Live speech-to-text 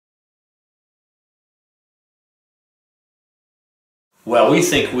Well, we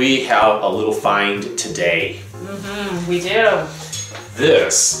think we have a little find today. We do.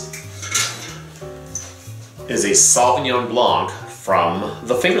 This is a Sauvignon Blanc from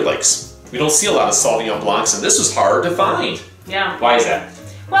the Finger Lakes. We don't see a lot of Sauvignon Blancs, and this was hard to find. Yeah. Why is that?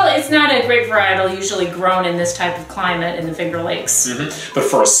 Well, it's not a grape varietal usually grown in this type of climate in the Finger Lakes. But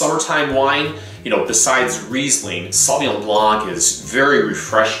for a summertime wine, you know, besides Riesling, Sauvignon Blanc is very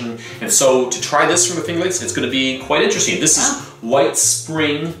refreshing. And so to try this from the Finger Lakes, it's going to be quite interesting. This is White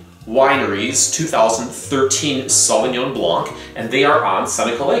Spring Winery's 2013 Sauvignon Blanc, and they are on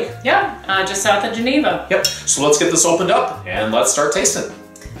Seneca Lake. Yeah, just south of Geneva. Yep. So let's get this opened up and let's start tasting.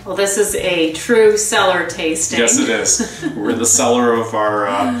 Well, this is a true cellar tasting. Yes, it is. We're in the cellar of our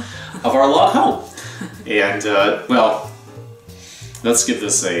log home, and well, let's give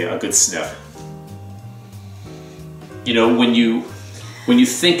this a good sniff. You know, when you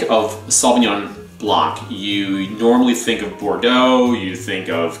think of Sauvignon Blanc, you normally think of Bordeaux. You think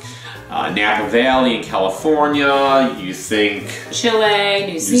of Napa Valley in California. You think Chile,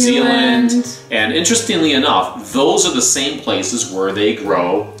 New Zealand. And interestingly enough, those are the same places where they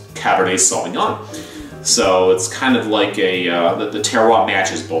grow Cabernet Sauvignon. So it's kind of like the terroir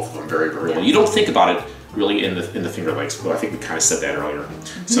matches both of them very, very well. You don't think about it really in the Finger Lakes, but I think we kind of said that earlier.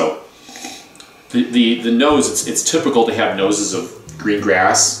 So the nose, it's typical to have noses of green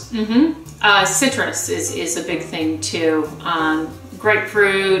grass. Citrus is a big thing too.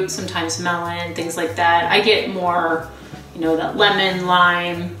 Grapefruit, sometimes melon, things like that. I get more, you know, that lemon,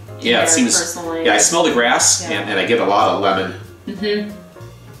 lime. Yeah, it seems. Personally. Yeah, I smell the grass, and I get a lot of lemon.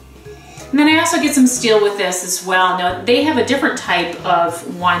 And then I also get some steel with this as well. Now, they have a different type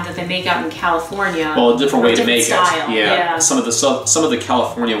of wine that they make out in California. Well, a different way to make style. it. Yeah. Some of the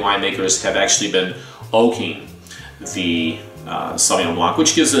California winemakers have actually been oaking the Sauvignon Blanc,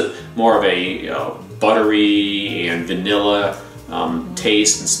 which gives it more of a buttery and vanilla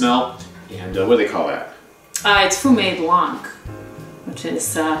taste and smell. And what do they call that? It's Fumé Blanc, which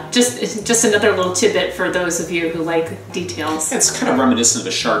is just another little tidbit for those of you who like details. It's kind of reminiscent of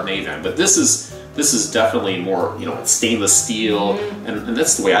a Chardonnay then, but this is definitely more, you know, stainless steel, and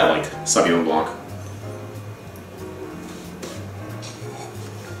that's the way I like Sauvignon Blanc.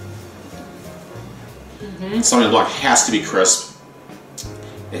 Sauvignon Blanc has to be crisp.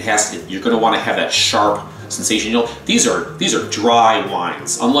 It has to. You're going to want to have that sharp sensation. You know, these are dry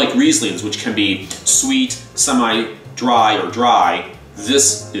wines, unlike Rieslings, which can be sweet, semi-dry, or dry.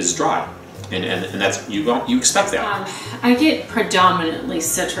 This is dry, and that's you expect that. I get predominantly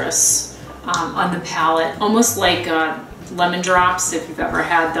citrus on the palate, almost like lemon drops, if you've ever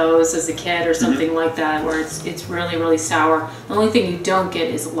had those as a kid or something like that, where it's really, really sour. The only thing you don't get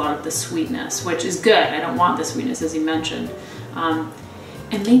is a lot of the sweetness, which is good. I don't want the sweetness, as you mentioned.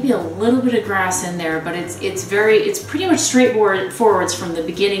 And maybe a little bit of grass in there, but it's pretty much straightforward from the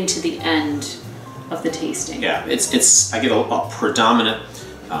beginning to the end of the tasting. Yeah, I get a predominant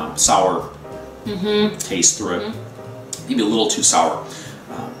sour taste through it. Maybe a little too sour,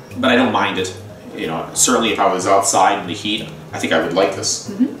 but I don't mind it. You know, certainly if I was outside in the heat, I think I would like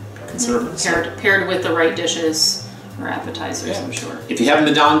this. Consider it. Paired with the right dishes or appetizers, I'm sure. If you haven't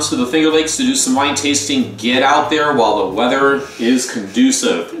been down to the Finger Lakes to do some wine tasting, get out there while the weather is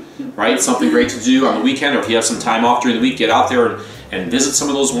conducive, right? Something great to do on the weekend, or if you have some time off during the week, get out there and visit some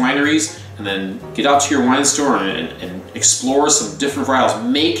of those wineries, and then get out to your wine store and explore some different varietals.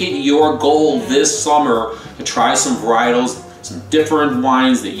 Make it your goal this summer to try some varietals, some different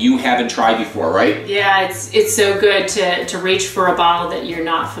wines that you haven't tried before, right? Yeah, it's so good to reach for a bottle that you're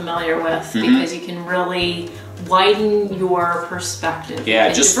not familiar with, because you can really widen your perspective. Yeah,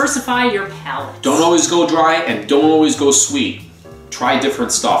 and just diversify your palate. Don't always go dry and don't always go sweet. Try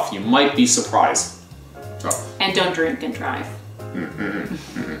different stuff. You might be surprised. And don't drink and drive.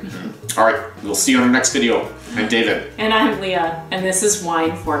 All right, we'll see you on the next video. I'm David. And I'm Leah, and this is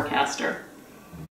Wine Forecaster.